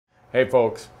Hey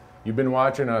folks, you've been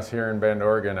watching us here in Bend,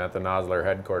 Oregon at the Nosler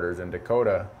headquarters, and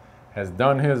Dakota has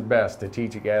done his best to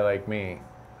teach a guy like me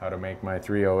how to make my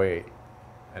 308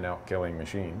 an elk-killing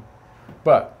machine.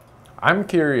 But I'm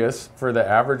curious for the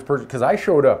average person, because I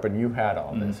showed up and you had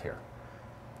all this here.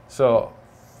 So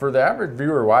for the average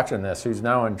viewer watching this who's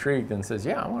now intrigued and says,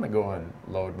 yeah, I want to go and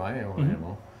load my own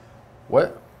ammo,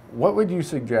 what would you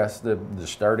suggest the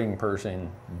starting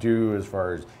person do as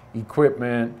far as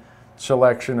equipment,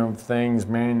 selection of things,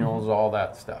 manuals, all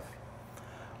that stuff?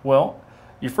 Well,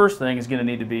 your first thing is going to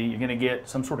need to be, you're going to get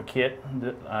some sort of kit.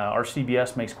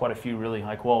 RCBS makes quite a few really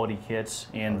high quality kits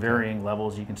in varying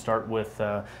levels. You can start with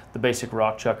the basic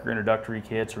rock chucker introductory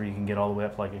kits, or you can get all the way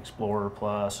up like Explorer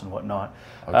Plus and whatnot.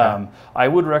 I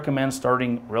would recommend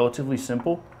starting relatively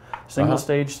simple. Single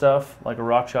stage stuff like a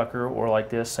rock chucker, or like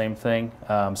this, same thing.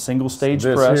 Single stage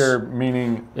press. This here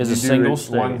meaning is a single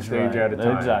stage, one stage at a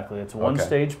time. Exactly, it's one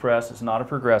stage press. It's not a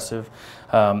progressive.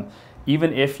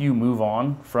 Even if you move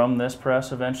on from this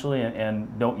press eventually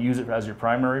and don't use it as your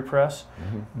primary press,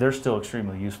 they're still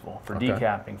extremely useful for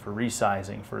decapping, for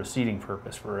resizing, for a seating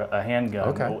purpose, for a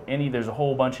handgun. There's a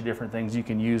whole bunch of different things you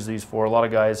can use these for. A lot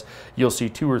of guys, you'll see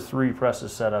 2 or 3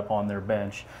 presses set up on their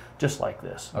bench just like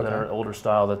this, that are older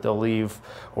style that they'll leave,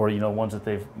 or ones that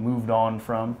they've moved on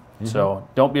from. So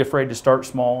don't be afraid to start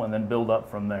small and then build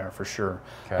up from there for sure.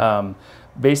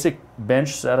 Basic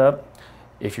bench setup.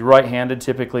 If you're right-handed,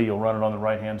 typically you'll run it on the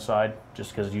right-hand side, just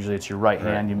because usually it's your right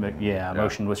hand. You make,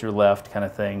 motion with your left kind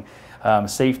of thing.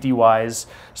 Safety-wise,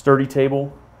 sturdy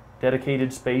table,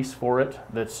 dedicated space for it.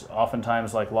 That's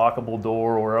oftentimes like lockable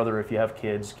door or other. If you have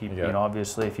kids, keep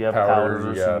obviously if you have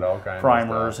powders and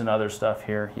primers and other stuff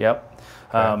here.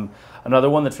 Another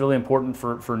one that's really important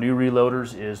for new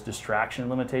reloaders is distraction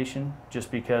limitation.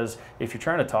 Just because if you're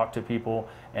trying to talk to people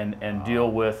and deal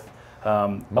with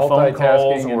phone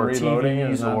calls or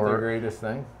TVs is not the greatest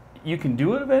thing. You can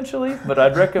do it eventually, but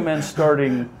I'd recommend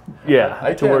starting,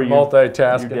 I can't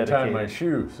multitask and tie my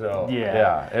shoe, so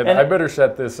and I better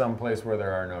set this someplace where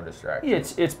there are no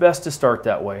distractions. It's best to start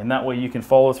that way, and that way you can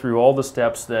follow through all the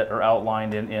steps that are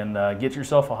outlined and get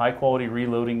yourself a high quality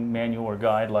reloading manual or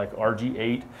guide like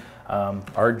RG8.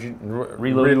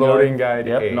 Reloading Guide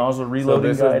 8. Nosler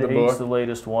Reloading Guide 8 is the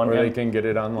latest one. Where they can get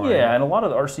it online. Yeah, and a lot of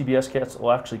the RCBS kits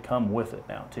will actually come with it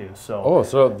now too. So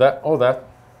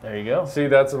there you go. See,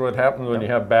 that's what happens when you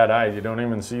have bad eyes. You don't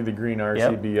even see the green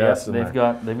RCBS.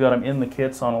 They've got them in the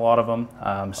kits on a lot of them.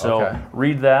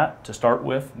 Read that to start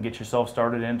with and get yourself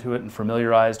started into it and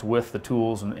familiarized with the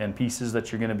tools and pieces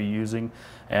that you're going to be using.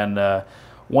 And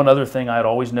one other thing I'd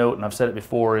always note, and I've said it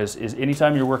before, is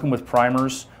anytime you're working with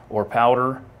primers or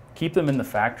powder, keep them in the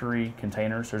factory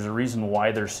containers. There's a reason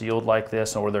why they're sealed like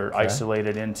this, or they're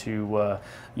isolated into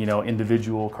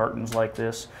individual cartons like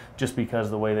this, just because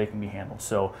of the way they can be handled.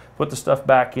 So put the stuff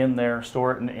back in there,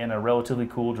 store it in a relatively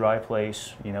cool, dry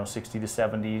place, 60 to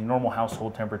 70, normal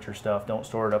household temperature stuff. Don't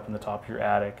store it up in the top of your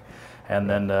attic. And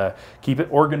then keep it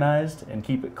organized and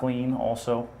keep it clean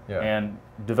also. And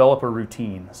develop a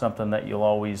routine, something that you'll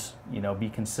always be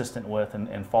consistent with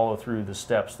and follow through the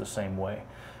steps the same way.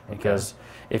 Because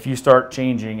if you start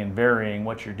changing and varying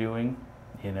what you're doing,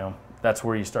 that's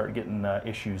where you start getting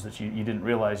issues that you didn't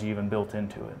realize you even built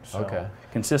into it. So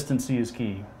consistency is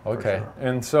key. Sure.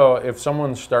 And so if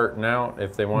someone's starting out,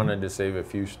 if they wanted to save a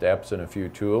few steps and a few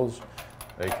tools,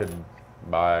 they could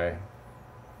buy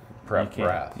prep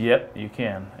brass. Yep, you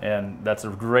can, and that's a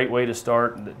great way to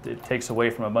start. It takes away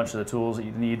from a bunch of the tools that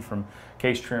you need from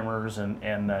case trimmers and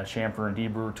chamfer and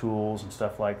debrewer tools and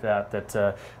stuff like that.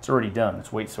 It's already done.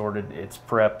 It's weight sorted. It's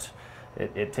prepped.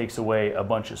 It takes away a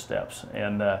bunch of steps.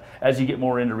 And as you get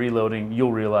more into reloading,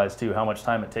 you'll realize too how much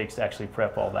time it takes to actually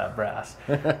prep all that brass.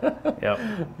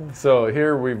 So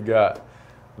here we've got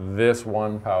this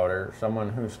one powder.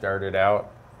 Someone who started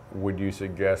out, would you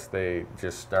suggest they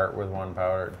just start with one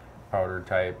powder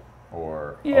type,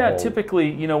 or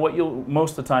typically what you'll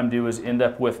most of the time do is end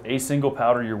up with a single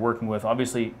powder you're working with.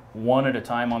 Obviously one at a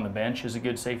time on the bench is a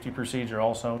good safety procedure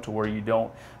also, to where you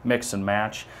don't mix and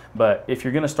match. But if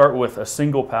you're going to start with a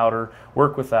single powder,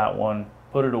 work with that one,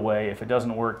 put it away. If it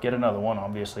doesn't work, get another one,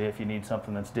 obviously, if you need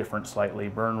something that's different slightly,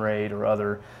 burn rate or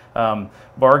other.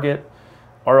 Varget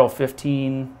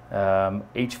RL15,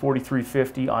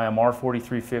 H4350, IMR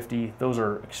 4350, those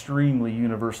are extremely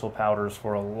universal powders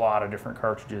for a lot of different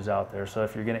cartridges out there. So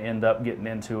if you're going to end up getting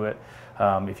into it,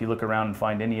 if you look around and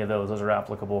find any of those are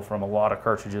applicable from a lot of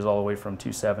cartridges all the way from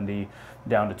 270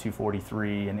 down to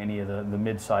 243 and any of the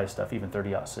mid-size stuff, even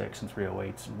 30-06 and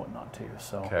 308s and whatnot too.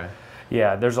 So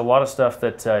yeah, there's a lot of stuff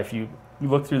that if you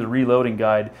look through the reloading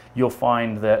guide, you'll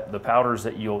find that the powders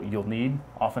that you'll need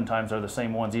oftentimes are the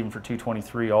same ones even for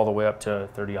 223 all the way up to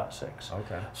 30-06.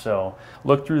 Okay. So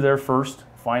look through there first,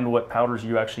 find what powders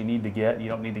you actually need to get. You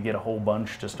don't need to get a whole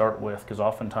bunch to start with, because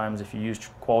oftentimes if you use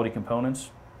quality components,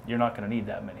 you're not going to need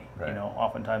that many. Right. You know,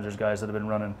 oftentimes there's guys that have been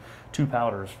running 2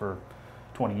 powders for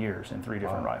 20 years in 3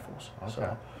 different rifles. Okay.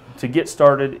 So to get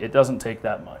started, it doesn't take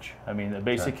that much. I mean, a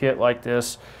basic kit like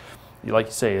this, like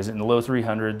you say, is in the low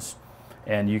 300s.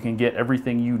 And you can get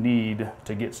everything you need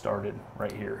to get started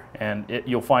right here. And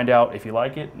you'll find out if you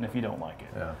like it and if you don't like it.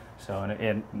 Yeah. So,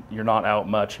 and you're not out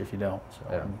much if you don't.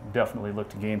 So definitely look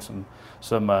to gain some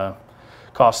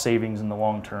cost savings in the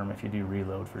long term if you do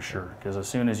reload for sure. Because as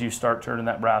soon as you start turning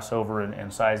that brass over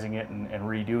and sizing it and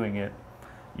redoing it,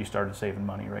 you started saving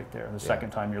money right there the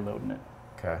second time you're loading it.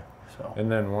 Okay. So.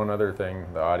 And then one other thing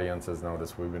the audience has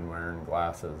noticed, we've been wearing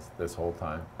glasses this whole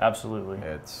time. Absolutely.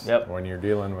 It's Yep. when you're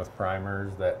dealing with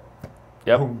primers that,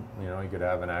 Yep. boom, you know, you could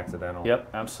have an accidental. Yep,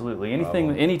 absolutely.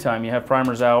 Anytime you have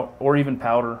primers out or even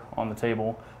powder on the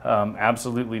table,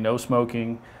 absolutely no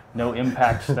smoking, no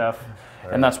impact stuff.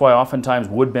 Right. And that's why oftentimes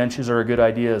wood benches are a good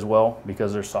idea as well,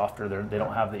 because they're softer. They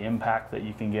don't have the impact that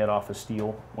you can get off of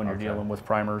steel when you're dealing with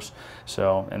primers.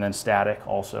 So, and then static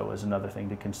also is another thing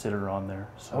to consider on there.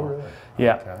 So, Oh, really?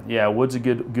 Yeah, Okay. yeah, wood's a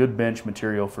good bench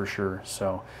material for sure.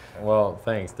 So, Well,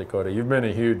 thanks, Dakota. You've been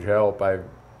a huge help.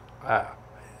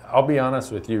 I'll be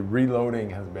honest with you,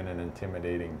 reloading has been an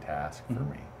intimidating task for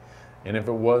me. And if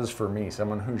it was for me,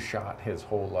 someone who shot his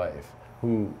whole life,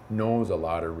 who knows a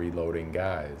lot of reloading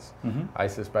guys, I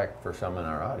suspect for some in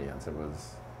our audience it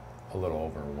was a little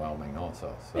overwhelming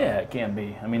also. So. Yeah, it can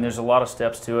be. I mean, there's a lot of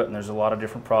steps to it, and there's a lot of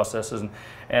different processes,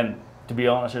 and to be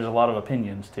honest, there's a lot of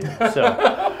opinions too. So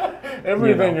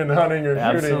everything in hunting or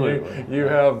absolutely. shooting, you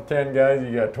have 10 guys,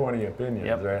 you got 20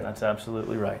 opinions, right? That's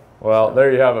absolutely right. Well,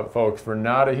 there you have it, folks. For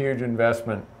not a huge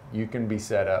investment, you can be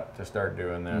set up to start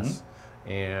doing this.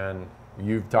 And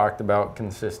you've talked about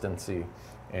consistency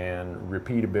and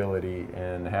repeatability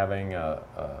and having a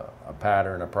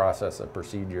pattern, a process, a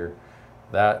procedure.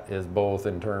 That is both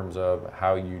in terms of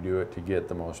how you do it to get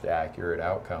the most accurate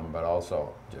outcome, but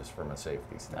also just from a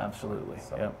safety standpoint. Absolutely.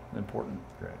 So, yep, important.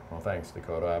 Great. Well, thanks,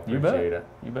 Dakota. I appreciate it.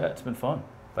 You bet. It's been fun.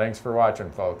 Thanks for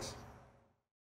watching, folks.